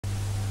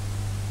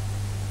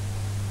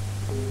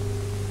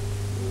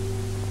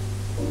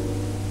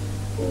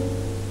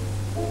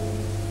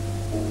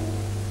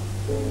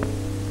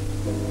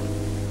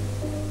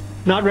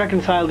Not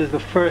Reconciled is the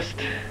first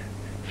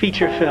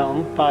feature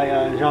film by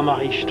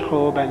Jean-Marie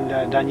Straub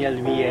and Daniele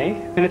Huillet,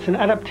 and it's an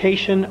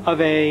adaptation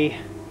of a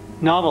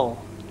novel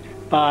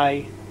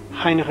by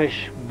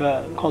Heinrich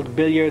Böll called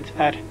Billiards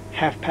at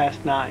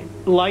 9:30.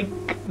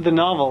 Like the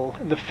novel,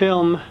 the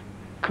film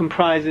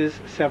comprises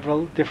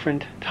several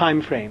different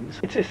time frames.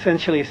 It's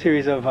essentially a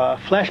series of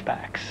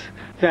flashbacks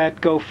that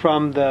go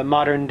from the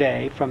modern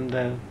day, from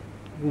the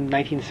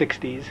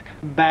 1960s,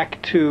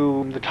 back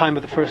to the time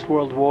of the First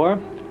World War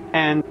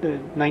and the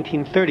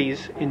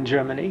 1930s in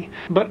Germany.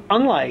 But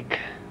unlike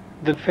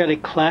the fairly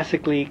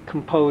classically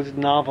composed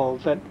novel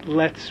that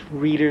lets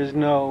readers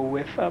know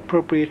with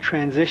appropriate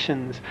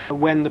transitions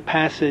when the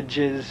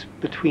passages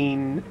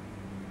between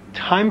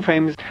time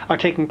frames are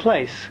taking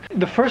place,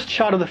 the first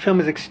shot of the film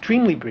is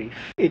extremely brief.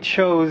 It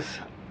shows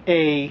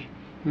a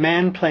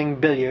man playing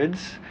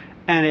billiards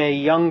and a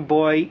young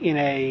boy in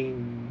a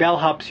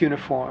bellhop's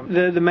uniform.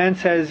 The man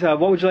says, "What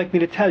would you like me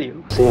to tell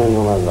you?"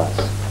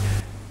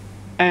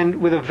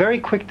 And with a very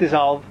quick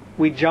dissolve,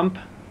 we jump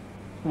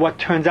what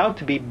turns out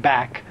to be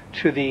back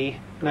to the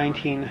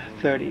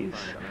 1930s.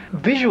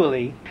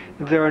 Visually,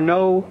 there are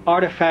no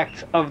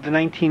artifacts of the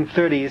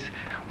 1930s.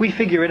 We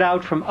figure it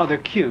out from other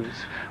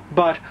cues.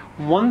 But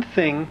one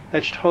thing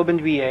that Straub and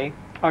Huillet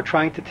are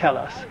trying to tell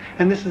us,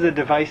 and this is a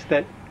device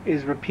that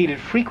is repeated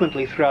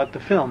frequently throughout the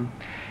film,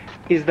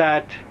 is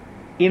that,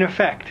 in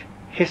effect,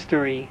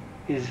 history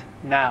is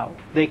now.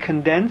 They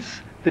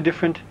condense the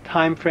different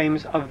time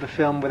frames of the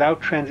film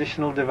without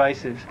transitional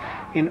devices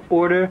in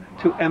order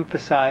to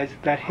emphasize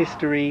that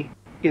history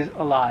is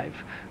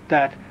alive,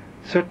 that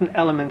certain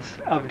elements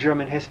of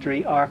German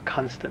history are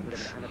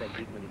constants.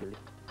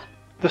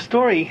 The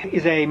story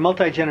is a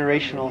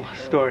multi-generational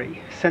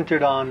story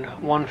centered on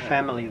one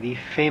family, the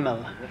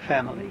Femel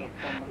family.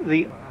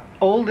 The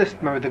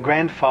oldest member, the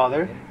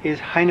grandfather, is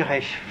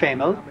Heinrich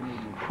Femel,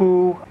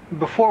 who,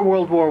 before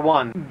World War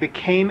I,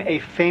 became a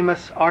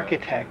famous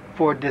architect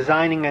for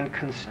designing and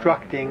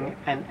constructing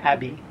an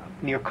abbey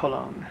near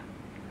Cologne.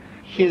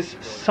 His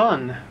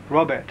son,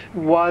 Robert,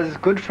 was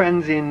good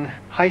friends in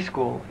high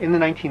school in the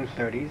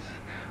 1930s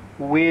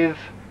with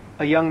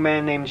a young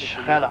man named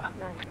Schreller.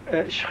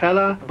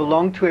 Schreller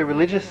belonged to a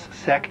religious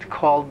sect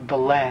called the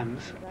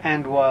Lambs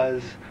and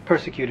was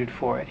persecuted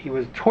for it. He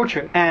was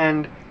tortured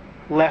and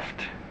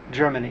left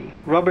Germany.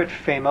 Robert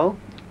Femel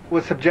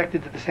was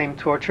subjected to the same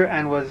torture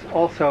and was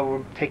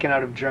also taken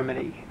out of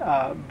Germany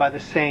by the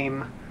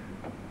same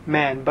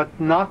man, but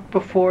not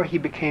before he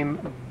became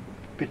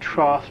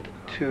betrothed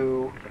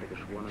to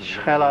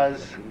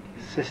Schreller's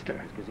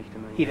sister,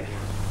 Edith.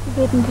 Sie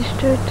werden dich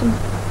töten.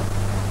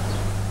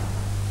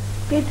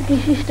 Geht die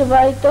Geschichte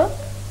weiter?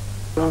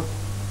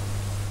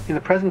 In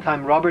the present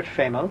time, Robert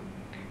Femel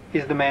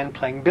is the man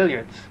playing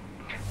billiards.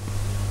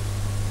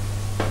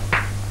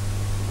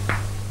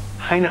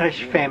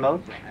 Heinrich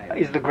Femel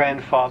is the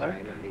grandfather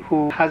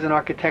who has an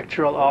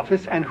architectural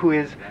office and who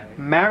is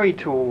married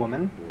to a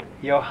woman,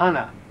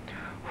 Johanna,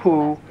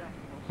 who,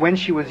 when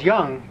she was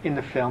young in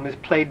the film, is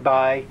played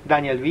by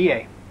Daniele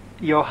Huillet.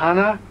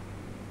 Johanna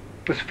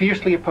was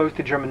fiercely opposed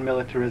to German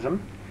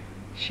militarism.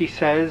 She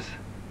says,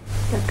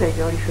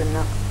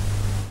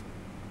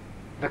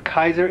 "The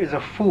Kaiser is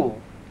a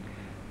fool."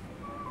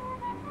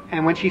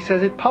 And when she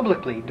says it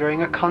publicly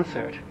during a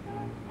concert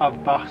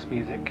of Bach's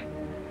music,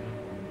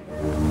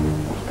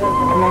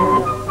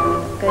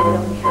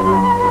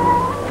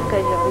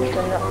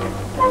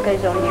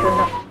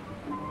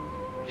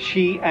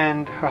 she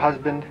and her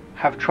husband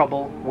have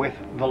trouble with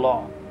the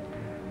law.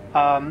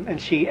 And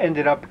she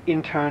ended up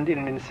interned in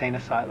an insane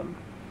asylum.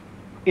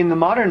 In the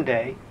modern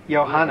day,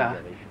 Johanna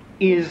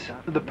is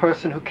the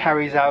person who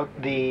carries out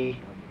the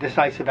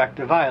decisive act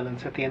of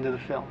violence at the end of the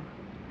film.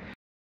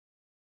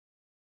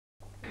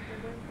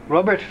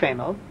 Robert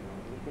Femel,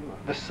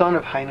 the son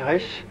of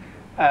Heinrich,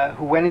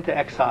 who went into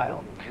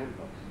exile,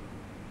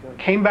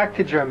 came back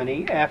to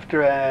Germany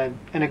after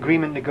an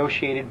agreement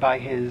negotiated by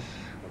his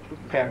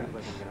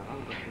parents,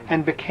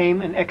 and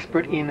became an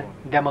expert in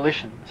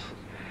demolitions.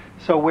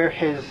 So where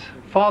his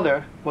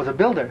father was a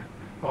builder,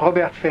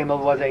 Robert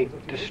Femel was a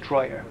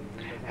destroyer.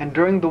 And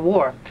during the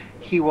war,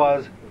 he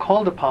was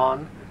called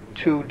upon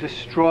to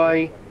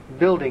destroy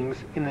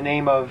buildings in the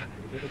name of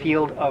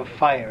field of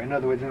fire. In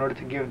other words, in order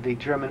to give the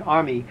German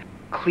army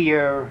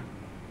clear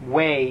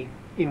way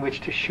in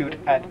which to shoot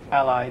at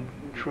Allied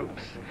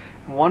troops.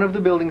 One of the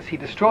buildings he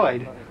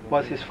destroyed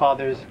was his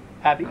father's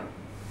abbey.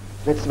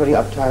 Letzte war die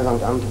Abtei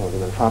St. Anton, die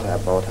mein Vater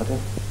erbaut hatte.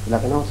 Die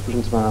lag genau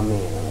zwischen zwei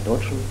Armeen, einer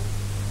deutschen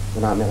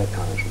und einer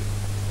amerikanischen.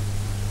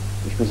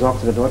 Ich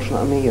besorgte der deutschen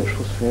Armee ihr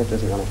Schussfeld,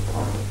 das sie gar nicht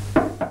brauchte.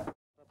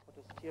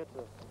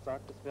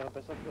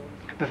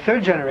 The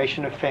third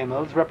generation of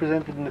Femels,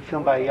 represented in the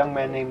film by a young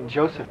man named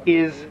Joseph,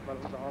 is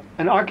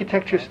an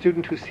architecture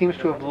student who seems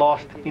to have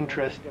lost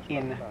interest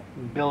in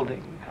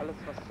building,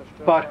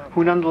 but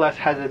who nonetheless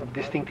has a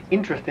distinct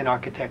interest in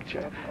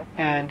architecture.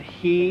 And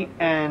he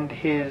and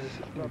his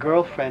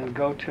girlfriend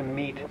go to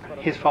meet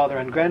his father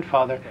and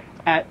grandfather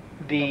at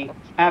the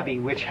abbey,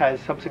 which has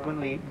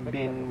subsequently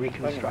been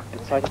reconstructed.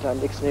 Zeichnete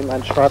ein X neben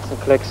einen schwarzen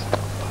Klecks.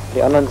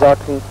 Die anderen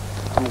sagten,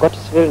 um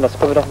Gottes Willen, das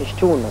können wir doch nicht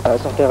tun. Da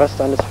ist noch der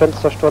Rest eines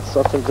Fenstersturzes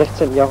aus dem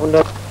 16.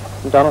 Jahrhundert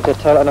und da noch der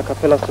Teil einer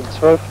Kapelle aus dem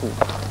 12.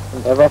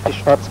 Und er warf die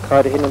schwarze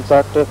Kreide hin und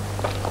sagte,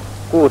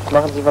 gut,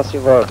 machen Sie, was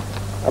Sie wollen,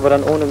 aber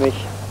dann ohne mich.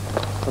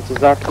 Und sie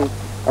sagten,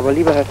 aber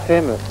lieber Herr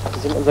Fehme,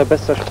 Sie sind unser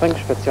bester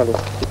Sprengspezialist,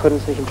 Sie können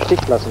uns nicht im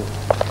Stich lassen.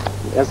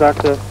 Und er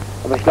sagte,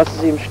 aber ich lasse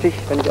Sie im Stich,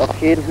 wenn ich auf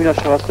jeden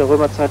Hühnerstall aus der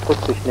Römerzeit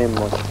Rücksicht nehmen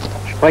muss.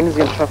 Sprengen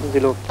Sie und schaffen Sie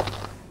Luft.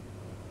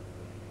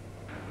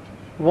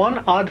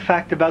 One odd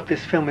fact about this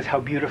film is how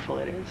beautiful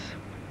it is.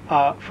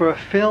 For a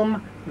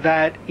film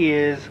that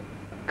is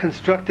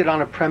constructed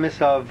on a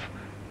premise of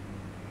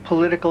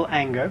political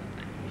anger,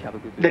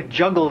 that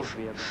juggles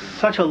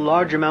such a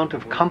large amount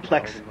of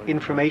complex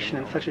information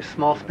in such a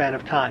small span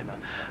of time,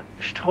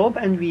 Straub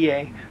and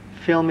Huillet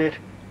film it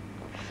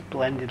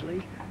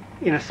splendidly,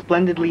 in a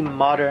splendidly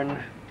modern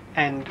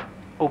and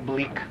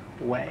oblique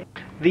way.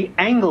 The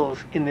angles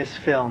in this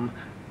film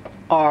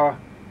are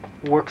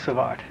works of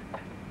art.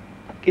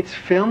 It's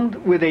filmed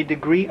with a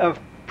degree of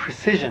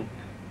precision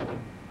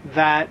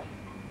that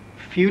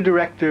few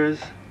directors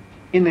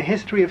in the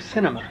history of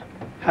cinema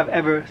have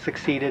ever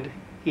succeeded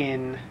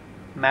in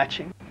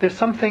matching. There's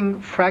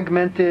something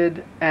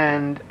fragmented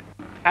and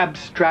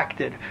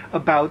abstracted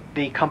about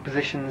the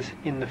compositions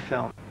in the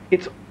film.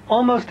 It's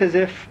almost as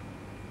if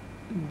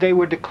they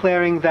were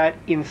declaring that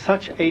in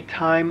such a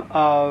time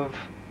of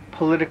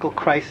political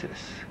crisis,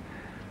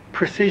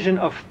 precision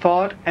of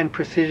thought and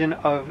precision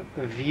of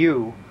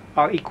view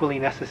are equally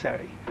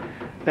necessary.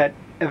 That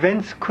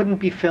events couldn't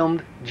be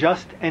filmed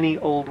just any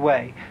old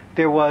way.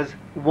 There was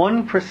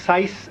one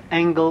precise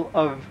angle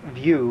of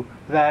view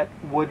that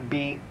would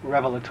be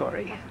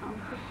revelatory.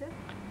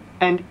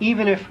 And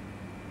even if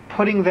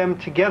putting them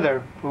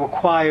together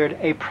required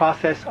a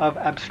process of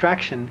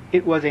abstraction,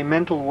 it was a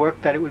mental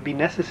work that it would be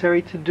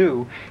necessary to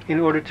do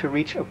in order to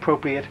reach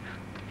appropriate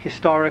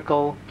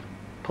historical,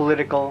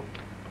 political,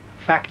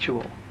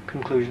 factual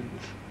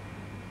conclusions.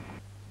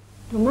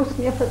 Du musst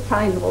mir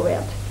verzeihen,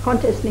 Robert. Ich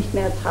konnte es nicht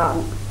mehr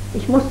ertragen.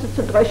 Ich musste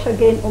zu Dröscher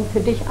gehen, um für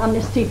dich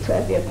Amnestie zu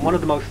erwirken. One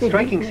of the most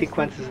striking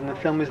sequences in the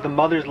film is the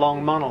mother's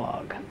long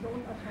monologue.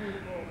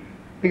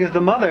 Because the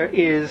mother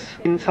is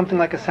in something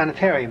like a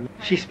sanitarium.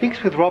 She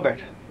speaks with Robert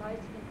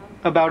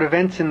about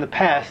events in the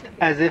past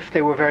as if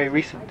they were very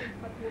recent.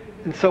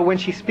 And so when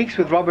she speaks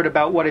with Robert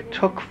about what it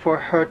took for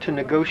her to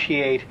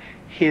negotiate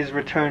his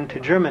return to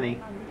Germany,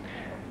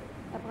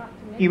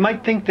 you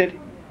might think that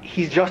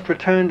he's just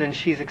returned and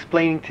she's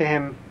explaining to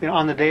him,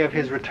 on the day of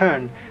his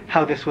return,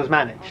 how this was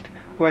managed.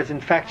 Whereas in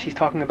fact she's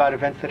talking about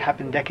events that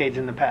happened decades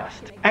in the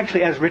past.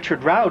 Actually, as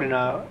Richard Brody,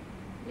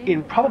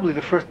 in probably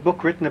the first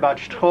book written about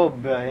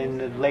Straub in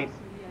the late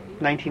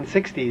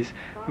 1960s,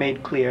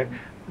 made clear,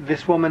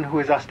 this woman who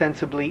is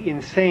ostensibly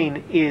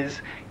insane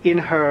is, in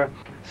her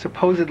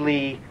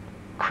supposedly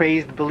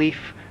crazed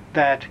belief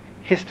that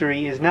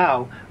history is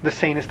now the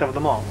sanest of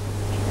them all.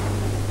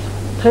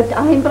 Tritt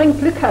ein, bring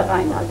Glück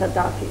herein, alter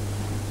David.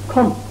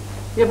 Komm,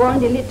 wir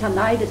wollen die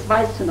Litanei, das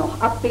weißt du noch,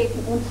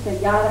 abbeten, uns der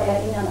Jahre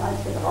erinnern,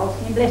 als wir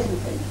draußen im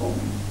Lessensfeld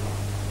wohnen.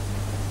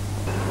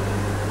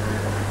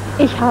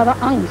 Ich habe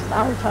Angst,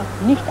 Alter.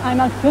 Nicht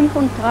einmal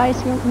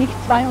 35 und nicht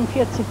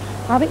 42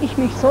 habe ich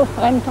mich so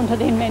fremd unter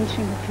den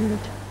Menschen gefühlt.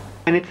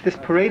 And it's this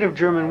parade of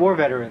German war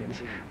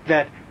veterans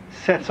that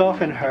sets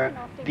off in her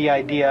the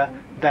idea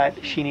that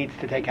she needs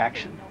to take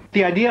action.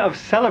 The idea of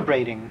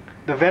celebrating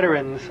the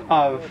veterans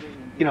of,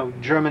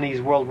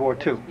 Germany's World War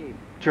II,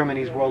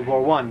 Germany's World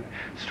War I,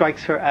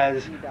 strikes her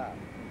as,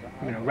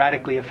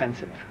 radically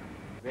offensive.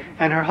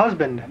 And her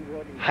husband,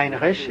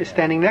 Heinrich, is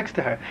standing next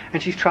to her,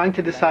 and she's trying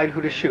to decide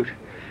who to shoot.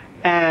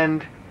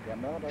 And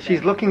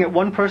she's looking at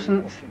one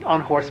person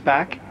on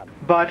horseback,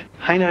 but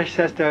Heinrich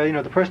says to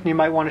her, the person you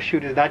might want to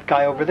shoot is that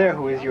guy over there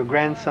who is your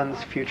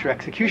grandson's future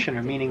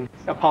executioner, meaning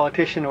a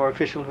politician or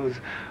official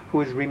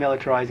who is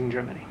remilitarizing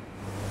Germany.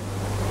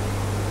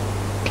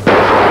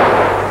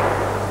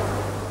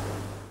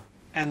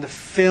 And the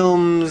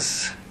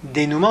film's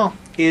denouement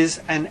is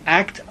an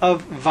act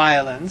of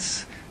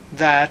violence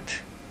that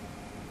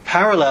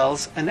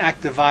parallels an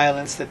act of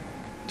violence that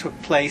took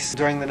place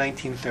during the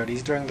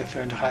 1930s, during the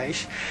Third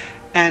Reich,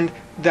 and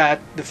that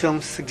the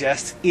film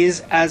suggests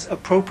is as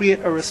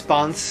appropriate a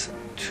response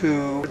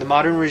to the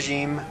modern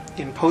regime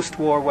in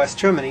post-war West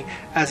Germany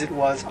as it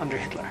was under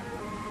Hitler.